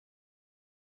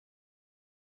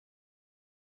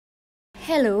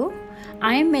Hello,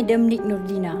 I am Madam Nik Nur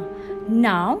Dina.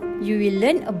 Now, you will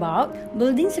learn about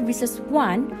Building Services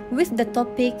 1 with the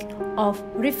topic of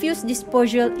refuse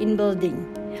disposal in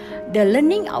building. The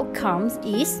learning outcomes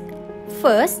is: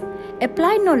 first,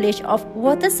 apply knowledge of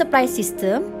water supply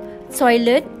system,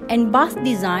 toilet and bath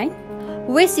design,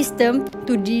 waste system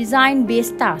to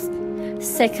design-based tasks.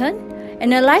 Second,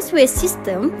 analyze waste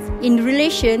systems in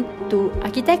relation to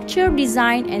architecture,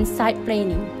 design and site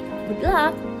planning. Good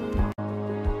luck!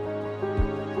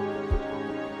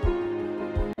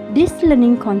 This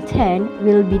learning content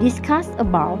will be discussed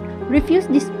about refuse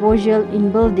disposal in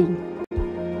building.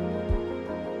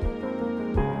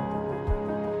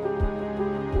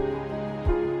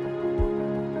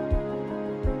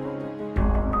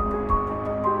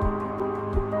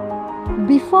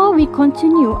 Before we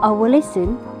continue our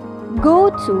lesson,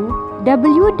 go to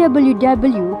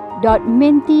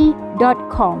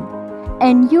www.menti.com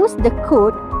and use the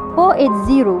code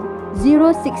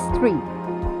 480063.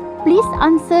 Please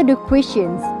answer the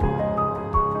questions.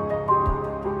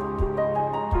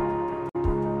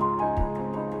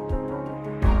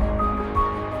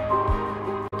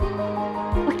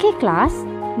 Okay class,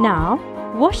 now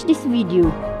watch this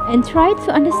video and try to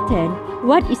understand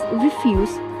what is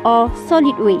refuse or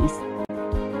solid waste.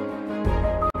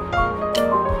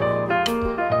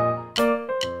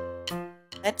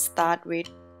 Let's start with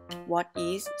what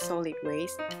is solid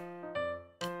waste.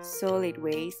 Solid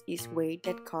waste is waste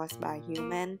that caused by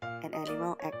human and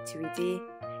animal activity,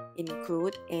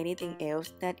 include anything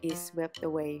else that is swept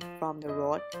away from the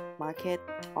road, market,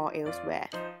 or elsewhere,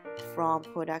 from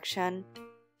production,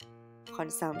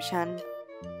 consumption,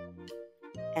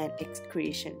 and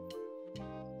excretion.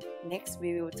 Next,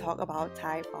 we will talk about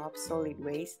type of solid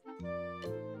waste.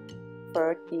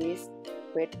 First is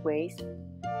wet waste.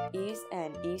 Is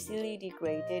an easily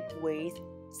degraded waste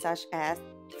such as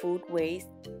food waste,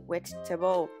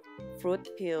 vegetable, fruit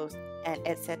peels, and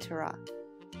etc.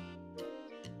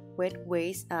 Wet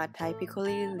waste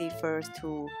typically refers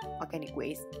to organic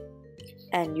waste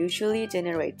and usually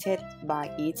generated by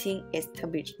eating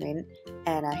establishment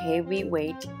and a heavy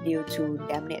weight due to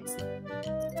dampness.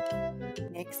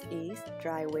 Next is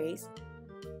dry waste.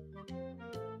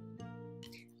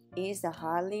 Is a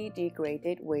highly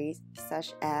degraded waste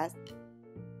such as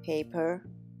paper,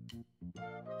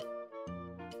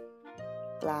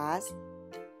 glass,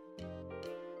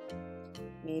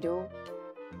 needle,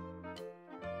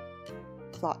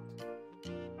 cloth,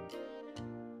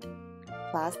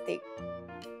 plastic,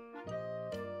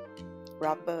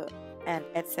 rubber, and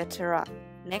etc.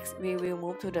 Next, we will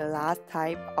move to the last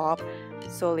type of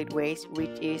solid waste,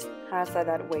 which is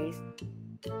hazardous waste.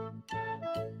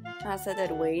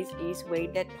 Hazardous waste is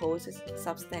waste that poses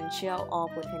substantial or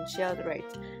potential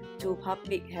threat to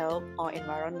public health or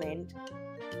environment,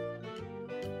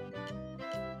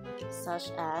 such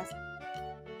as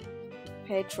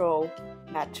petrol,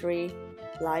 battery,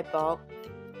 light bulb,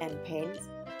 and paints.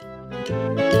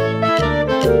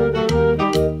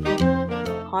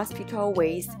 Hospital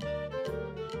waste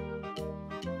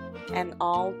and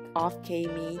all of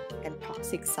chemical and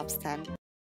toxic substance.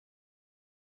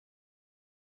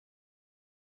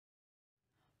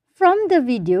 From the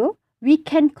video, we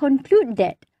can conclude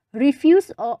that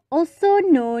refuse, are also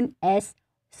known as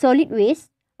solid waste,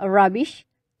 rubbish,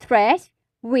 trash,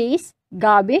 waste,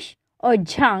 garbage, or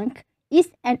junk,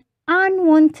 is an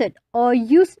unwanted or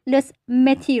useless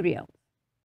material.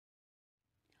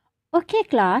 Okay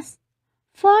class,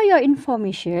 for your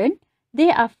information,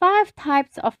 there are 5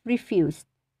 types of refuse.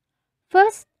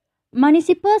 First,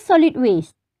 municipal solid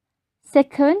waste.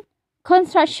 Second,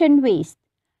 construction waste.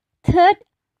 Third,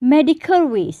 medical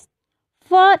waste.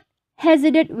 Fourth,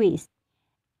 hazardous waste.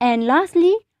 And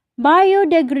lastly,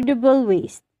 biodegradable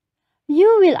waste.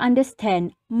 You will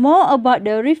understand more about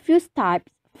the refuse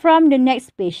types from the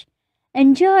next page.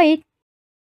 Enjoy it!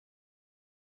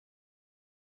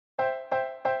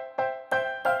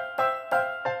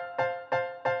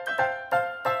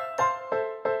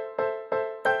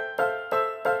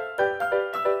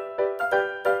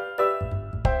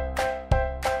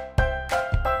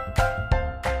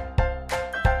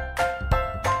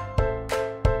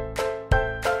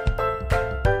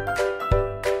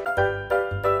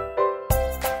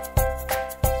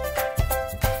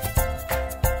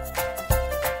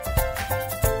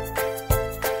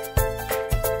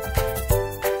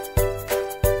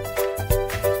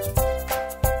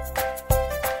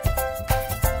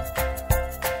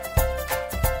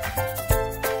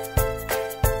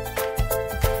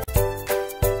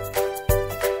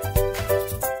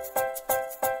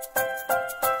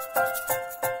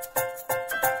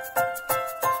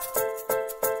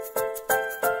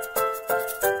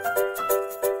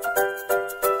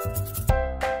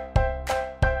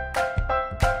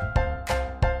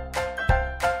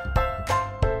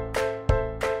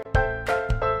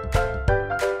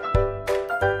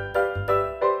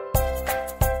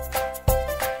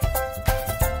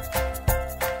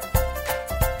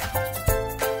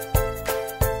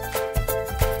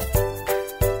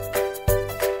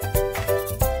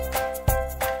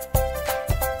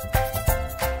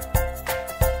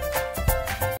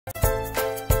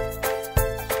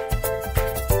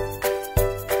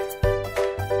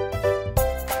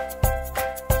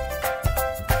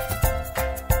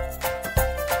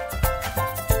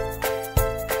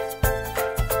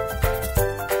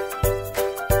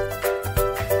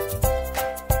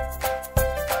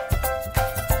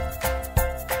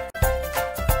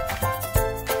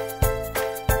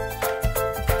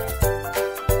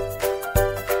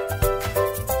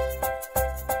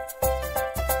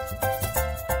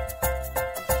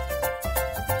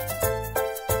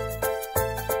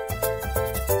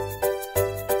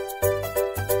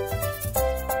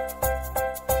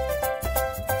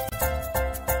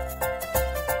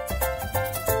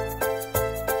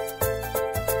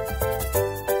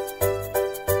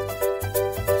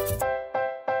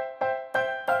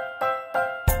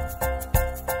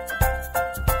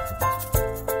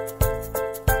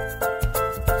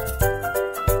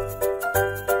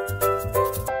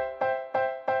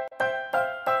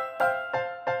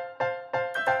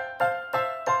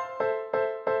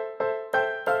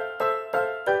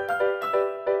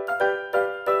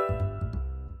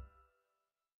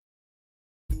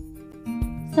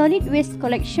 Solid waste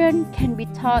collection can be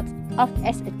thought of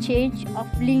as a change of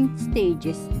linked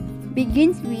stages.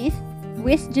 Begins with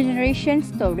waste generation,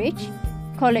 storage,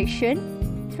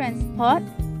 collection, transport,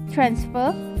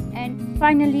 transfer, and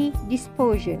finally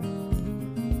disposal.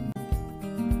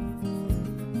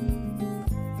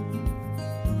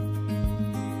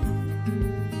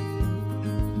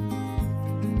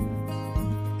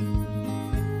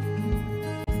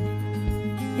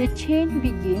 The chain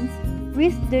begins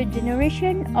with the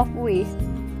generation of waste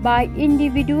by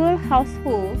individual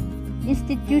households,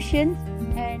 institutions,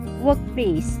 and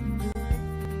workplace.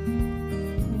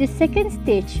 The second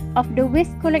stage of the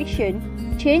waste collection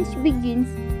change begins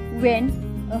when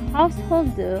a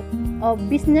householder or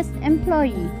business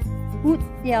employee puts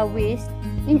their waste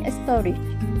in a storage.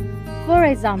 For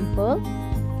example,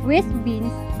 waste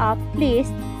bins are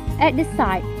placed at the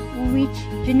site which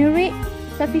generate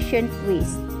sufficient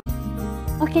waste.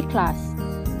 Okay class,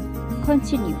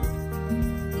 continue.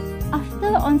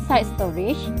 After on-site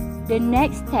storage, the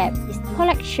next step is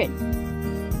collection.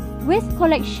 Waste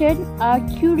collection are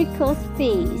critical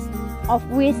phase of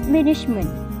waste management,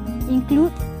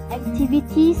 include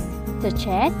activities such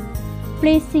as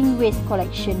placing waste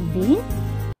collection bins,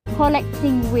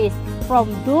 collecting waste from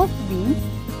those bins,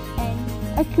 and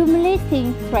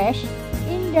accumulating trash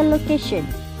in the location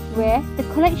where the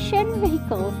collection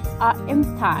vehicles are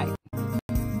emptied.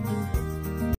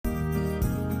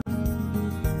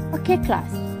 Okay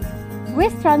class,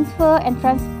 waste transfer and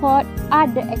transport are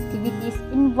the activities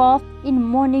involved in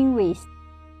moving waste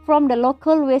from the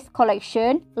local waste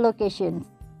collection locations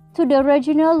to the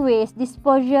regional waste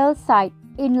disposal site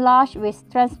in large waste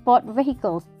transport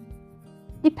vehicles.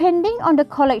 Depending on the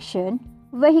collection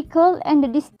vehicle and the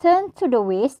distance to the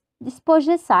waste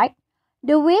disposal site,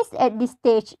 the waste at this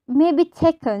stage may be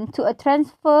taken to a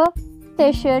transfer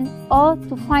station or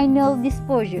to final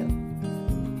disposal.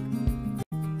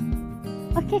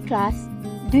 Okay class,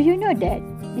 do you know that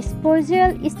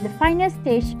disposal is the final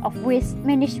stage of waste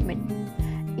management?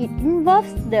 It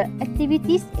involves the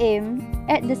activities aimed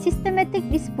at the systematic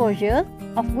disposal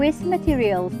of waste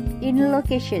materials in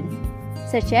locations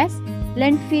such as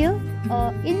landfill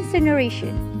or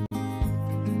incineration.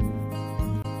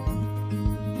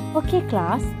 Okay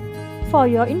class, for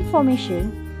your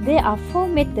information, there are 4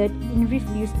 methods in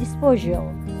refuse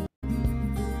disposal.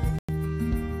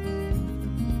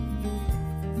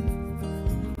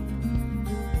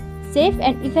 Safe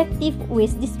and effective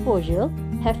waste disposal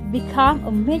have become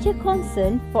a major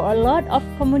concern for a lot of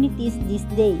communities these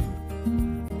days.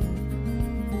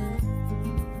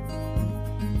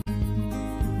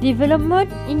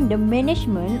 Development in the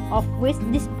management of waste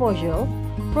disposal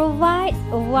provides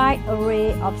a wide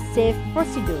array of safe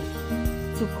procedures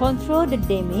to control the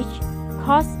damage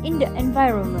caused in the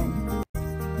environment.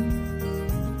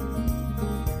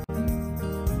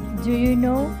 Do you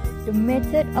know the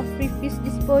method of refuse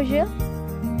disposal?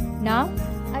 Now,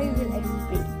 I will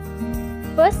explain.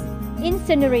 First,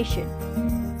 incineration.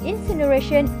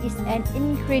 Incineration is an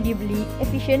incredibly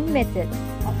efficient method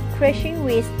of crushing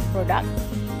waste products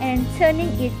and turning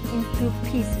it into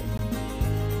pieces.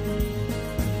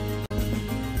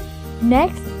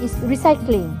 Next is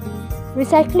recycling.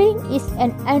 Recycling is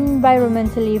an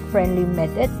environmentally friendly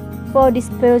method for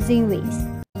disposing waste.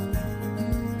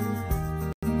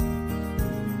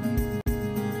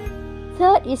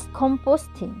 Third is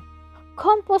composting.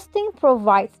 Composting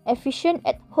provides efficient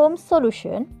at-home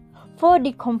solution for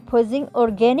decomposing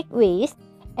organic waste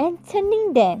and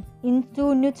turning them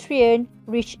into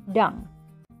nutrient-rich dung.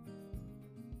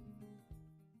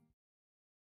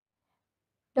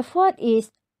 The fourth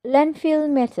is landfill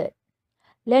method.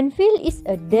 Landfill is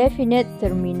a definite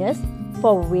terminus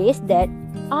for waste that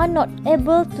are not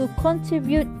able to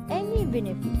contribute any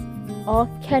benefits or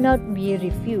cannot be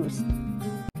refused.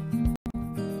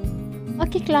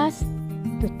 Okay class,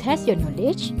 to test your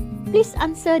knowledge, please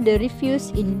answer the refuse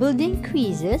in building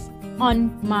quizzes on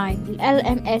my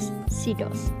LMS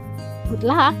CDOS. Good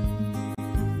luck!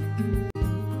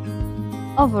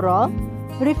 Overall,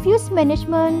 refuse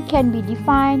management can be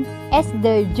defined as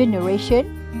the generation,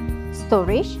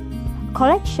 storage,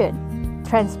 collection,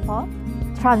 transport,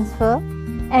 transfer,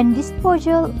 and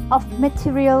disposal of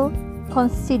material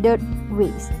considered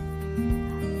waste.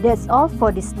 That's all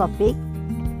for this topic.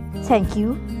 Thank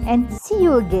you and see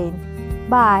you again.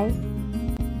 Bye.